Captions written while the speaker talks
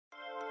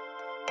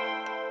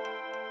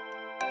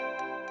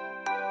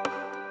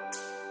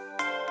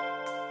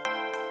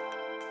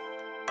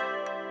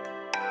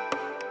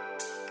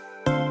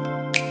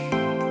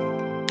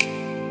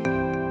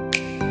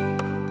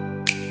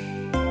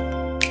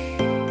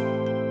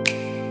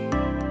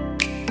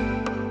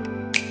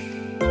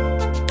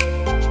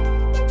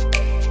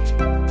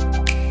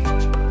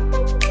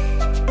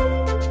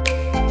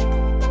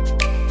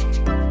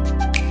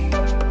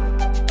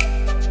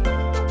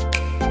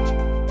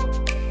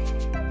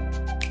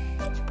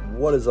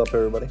What is up,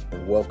 everybody?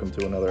 Welcome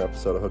to another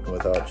episode of Hookin'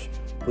 with Hutch.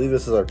 I believe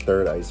this is our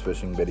third ice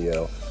fishing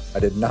video.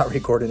 I did not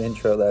record an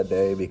intro that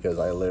day because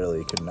I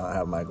literally could not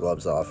have my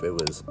gloves off. It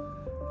was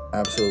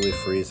absolutely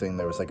freezing.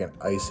 There was like an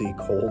icy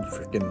cold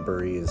freaking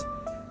breeze.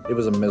 It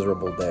was a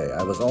miserable day.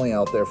 I was only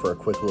out there for a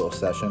quick little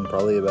session,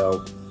 probably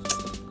about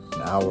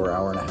an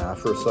hour and a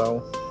half or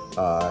so.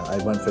 I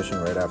went fishing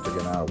right after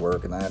getting out of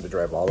work, and I had to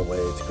drive all the way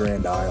to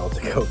Grand Isle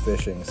to go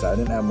fishing, so I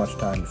didn't have much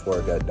time before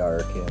it got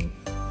dark. And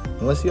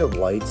unless you have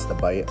lights to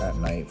bite at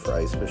night for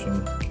ice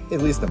fishing,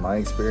 at least in my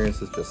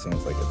experience, it just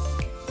seems like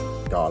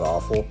it's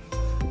god-awful.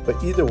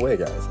 But either way,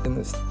 guys, in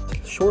this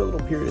short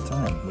little period of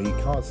time, we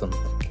caught some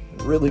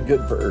really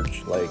good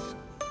perch, like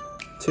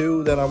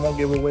two that I won't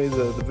give away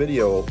the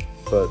video,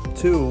 but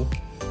two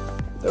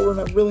that were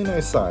a really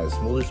nice size.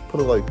 We'll just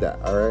put it like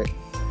that, alright?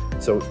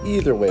 So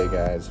either way,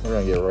 guys, we're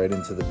going to get right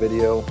into the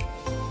video.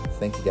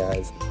 Thank you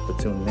guys for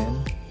tuning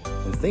in.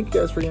 And thank you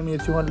guys for giving me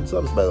 200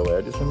 subs, by the way.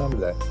 I just remembered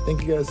that.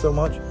 Thank you guys so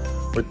much.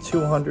 We're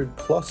 200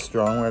 plus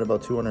strong. We're at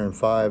about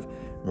 205.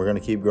 We're going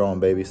to keep growing,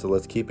 baby. So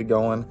let's keep it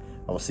going.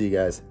 I will see you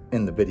guys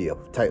in the video.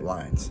 Tight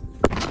lines.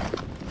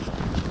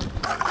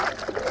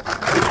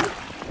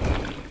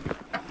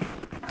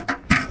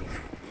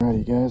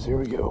 Alrighty, guys. Here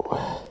we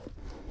go.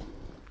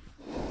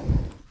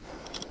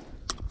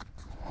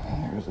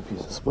 There's a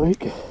piece of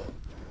spike.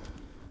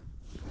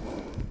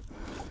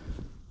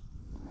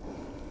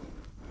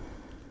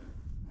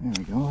 There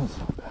we go, that's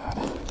not bad.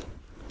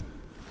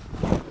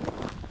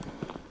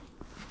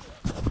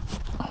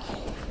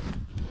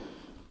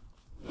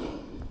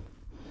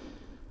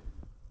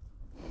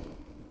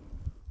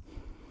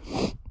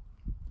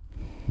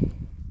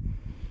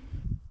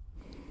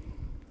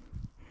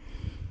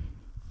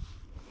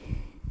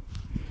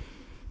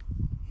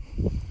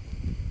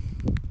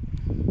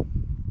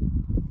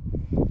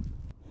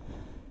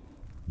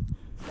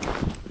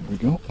 There we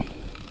go.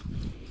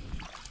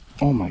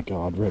 Oh my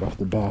god, right off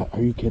the bat,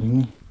 are you kidding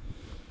me?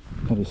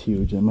 That is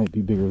huge. That might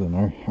be bigger than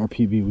our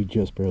PB we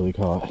just barely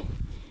caught.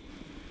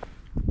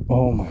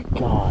 Oh my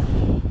god.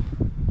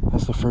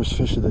 That's the first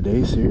fish of the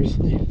day,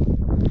 seriously?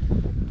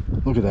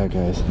 Look at that,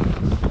 guys.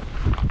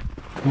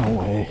 No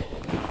way.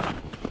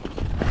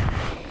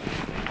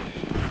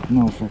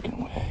 No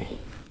freaking way.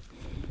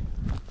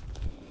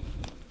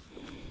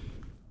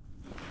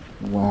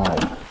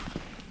 Wow.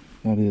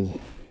 That is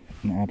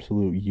an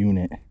absolute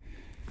unit.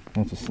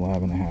 That's a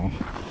slab and a half.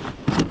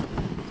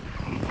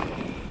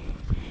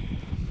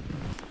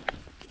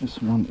 This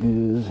one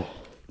is,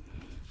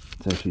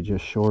 it's actually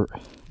just short,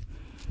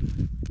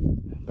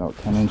 about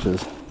 10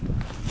 inches.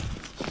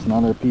 It's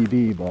not our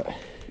PB, but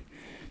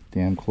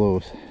damn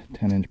close.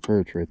 10-inch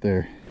perch right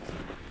there.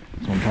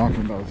 That's what I'm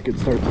talking about. It's a good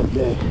start to the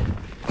day.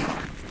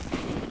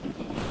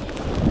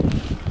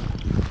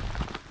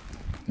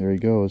 There he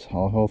goes,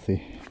 all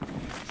healthy.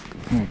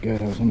 Alright,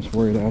 good. I was almost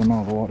worried I had him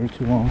out of the water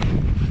too long.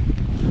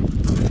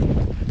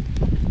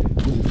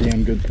 This is a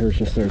damn good perch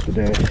to start the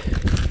day.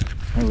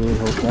 I really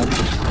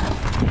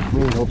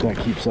hope that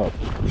keeps up.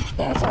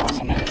 That's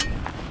awesome.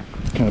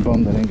 Kind of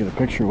bummed I didn't get a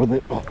picture with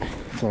it, but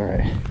it's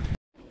alright.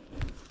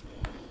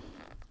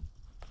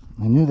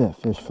 I knew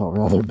that fish felt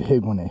rather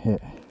big when it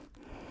hit.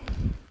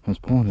 I was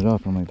pulling it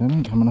up, I'm like, that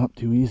ain't coming up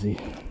too easy.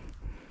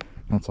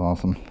 That's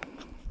awesome.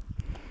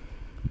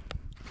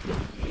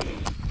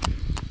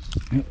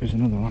 Yep, there's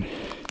another one.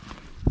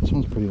 This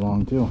one's pretty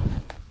long too.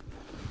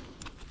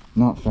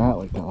 Not fat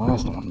like that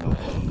last one, but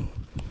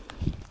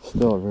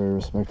still a very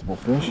respectable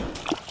fish.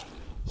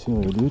 See you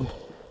later, dude.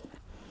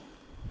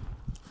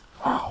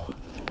 Wow.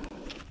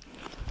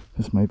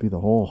 This might be the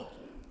hole.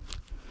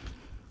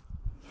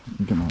 If I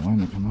can get my line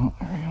to come out.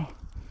 There we go.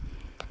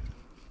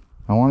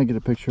 I want to get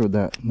a picture of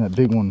that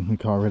big one we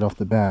caught right off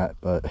the bat,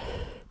 but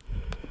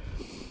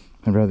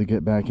I'd rather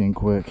get back in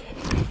quick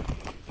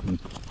and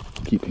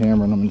keep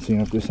hammering them and seeing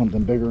if there's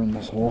something bigger in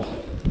this hole.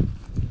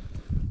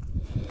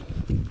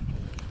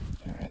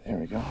 Alright, there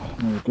we go.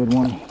 Another good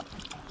one.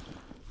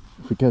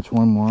 If we catch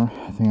one more,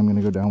 I think I'm going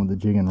to go down with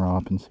the Jiggin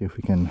rod and see if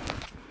we can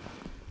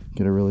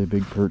get a really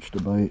big perch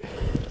to bite.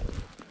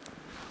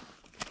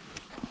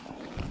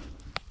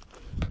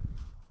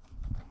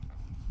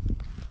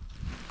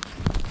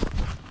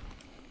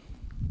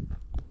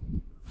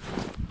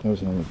 That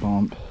was another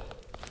bump.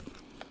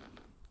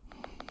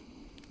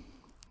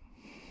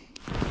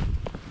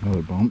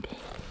 Another bump.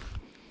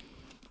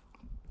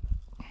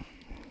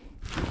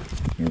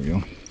 There we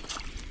go.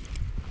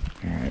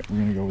 Alright, we're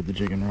going to go with the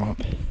Jiggin rod.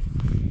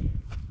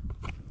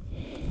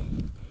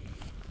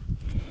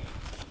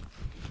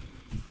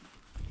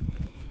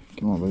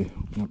 Come on, buddy.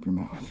 Open up your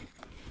mouth.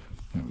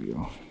 There we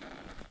go.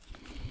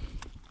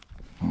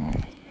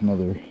 Alright,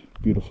 another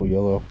beautiful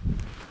yellow.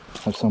 I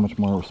have so much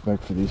more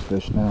respect for these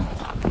fish now.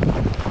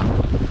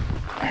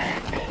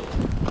 Alright.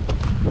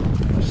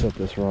 I'll set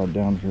this rod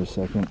down for a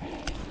second.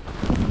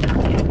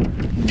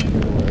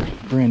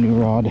 Brand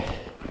new rod.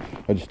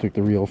 I just took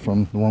the reel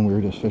from the one we were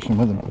just fishing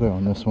with and put it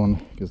on this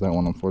one because that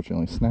one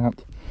unfortunately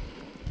snapped.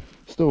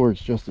 Still works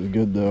just as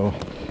good though.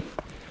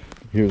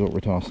 Here's what we're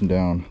tossing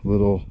down.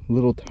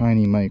 Little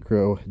tiny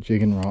micro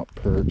Jiggin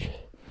perch.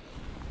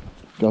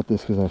 Got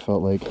this because I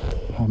felt like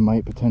I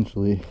might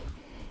potentially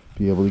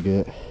be able to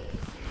get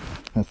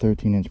that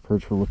 13-inch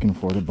perch we're looking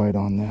for to bite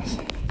on this.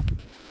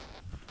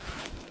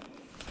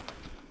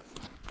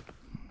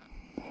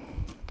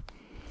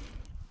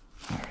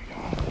 There we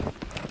go.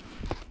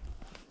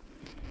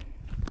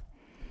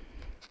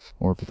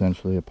 Or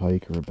potentially a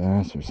pike or a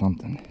bass or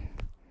something.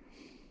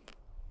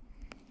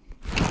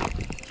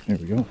 There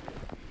we go.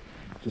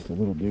 Just a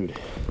little dude.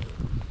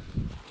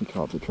 He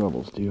caught the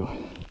troubles too.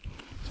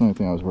 It's the only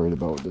thing I was worried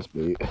about with this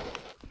bait.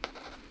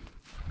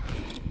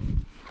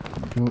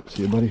 There we go.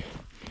 See you, buddy.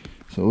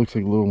 So it looks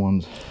like little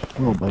ones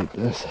will bite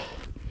this,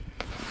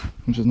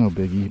 which is no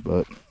biggie,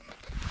 but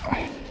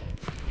I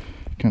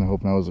kind of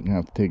hoping I wasn't going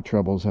to have to take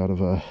troubles out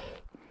of a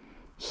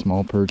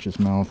small perch's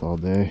mouth all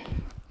day.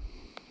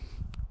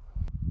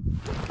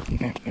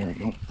 Yeah, there we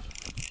go.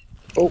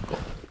 Oh!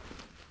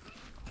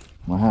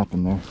 What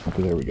happened there?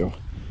 Okay, there we go.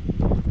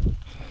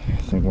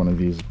 I think one of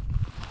these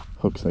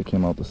hooks that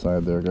came out the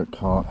side there got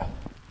caught.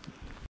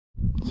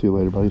 See you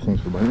later, buddy.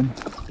 Thanks for biting.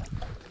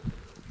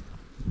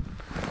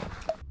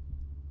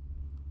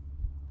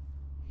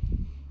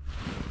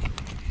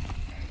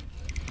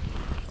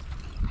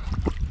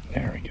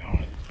 There we go.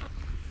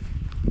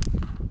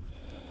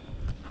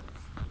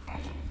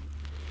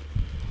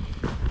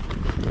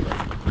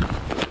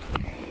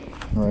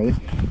 Alrighty.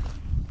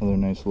 Another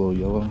nice little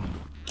yellow.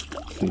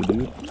 See you,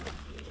 dude.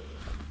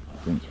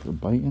 Thanks for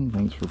biting.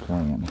 Thanks for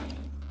playing.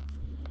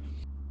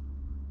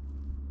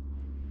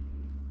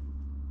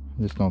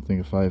 I just don't think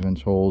a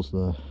 5-inch hole is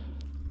the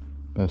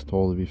best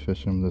hole to be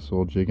fishing with this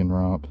old Jiggin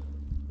rop.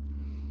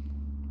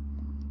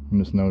 I'm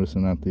just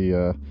noticing that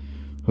the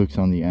hooks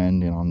on the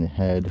end and on the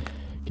head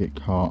get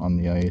caught on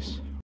the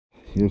ice.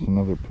 Here's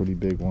another pretty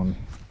big one.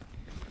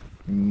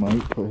 We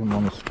might put him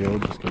on the scale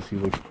just because he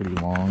looks pretty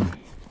long,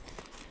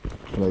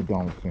 but I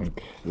don't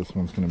think this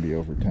one's going to be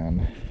over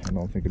 10. I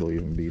don't think it'll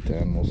even be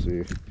 10. We'll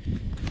see.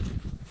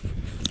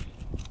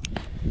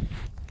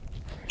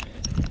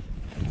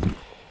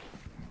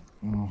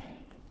 Oh.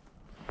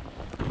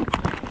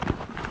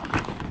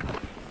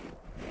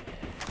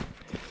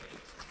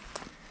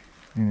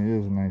 And it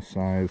is a nice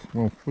size.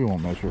 Well, we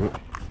won't measure it.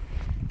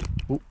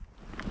 Oh.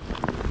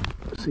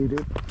 See,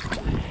 dude.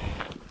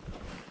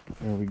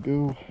 There we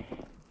go.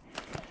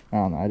 I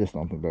don't know, I just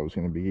don't think that was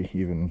going to be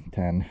even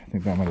 10. I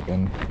think that might have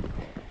been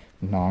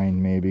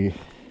 9 maybe.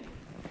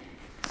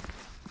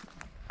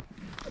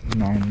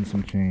 9 and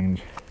some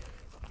change.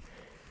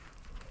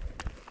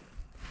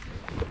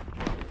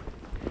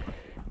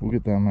 We'll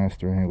get that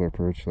master angler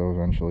perch though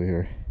eventually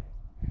here.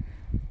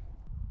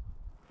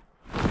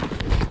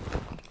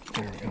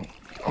 There we go.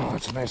 Oh,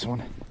 that's a nice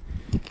one.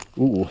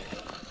 Ooh,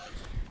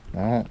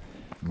 that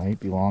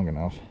might be long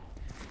enough.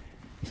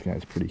 This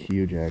guy's pretty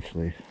huge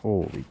actually.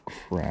 Holy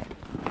crap.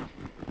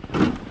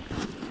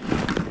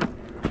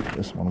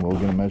 This one will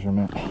get a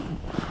measurement.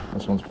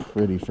 This one's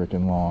pretty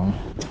freaking long.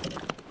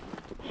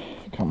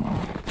 Come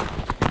on.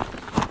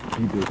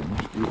 Be big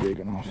enough, be big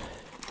enough.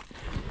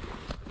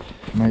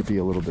 Might be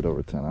a little bit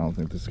over 10. I don't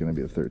think this is going to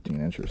be a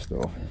 13-incher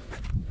still.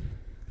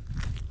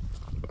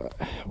 But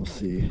we'll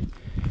see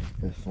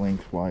if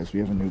lengthwise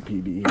we have a new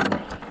PB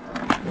here.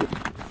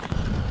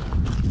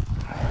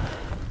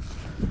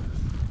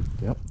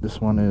 Yep,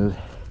 this one is,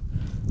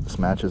 this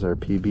matches our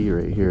PB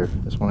right here.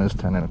 This one is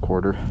 10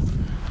 1/4.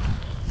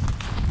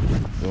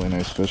 Really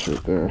nice fish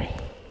right there.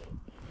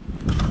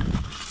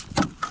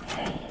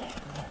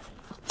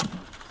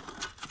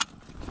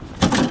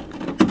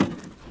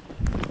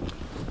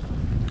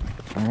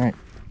 Alright,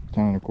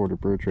 10 1/4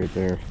 perch right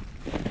there.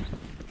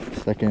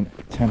 Second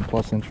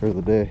 10+ incher of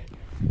the day.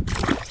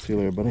 See you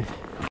later, buddy.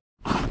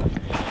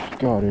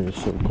 God, it is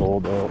so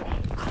cold out.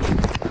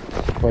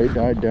 Fight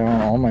died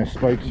down. All my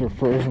spikes are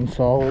frozen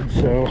solid,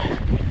 so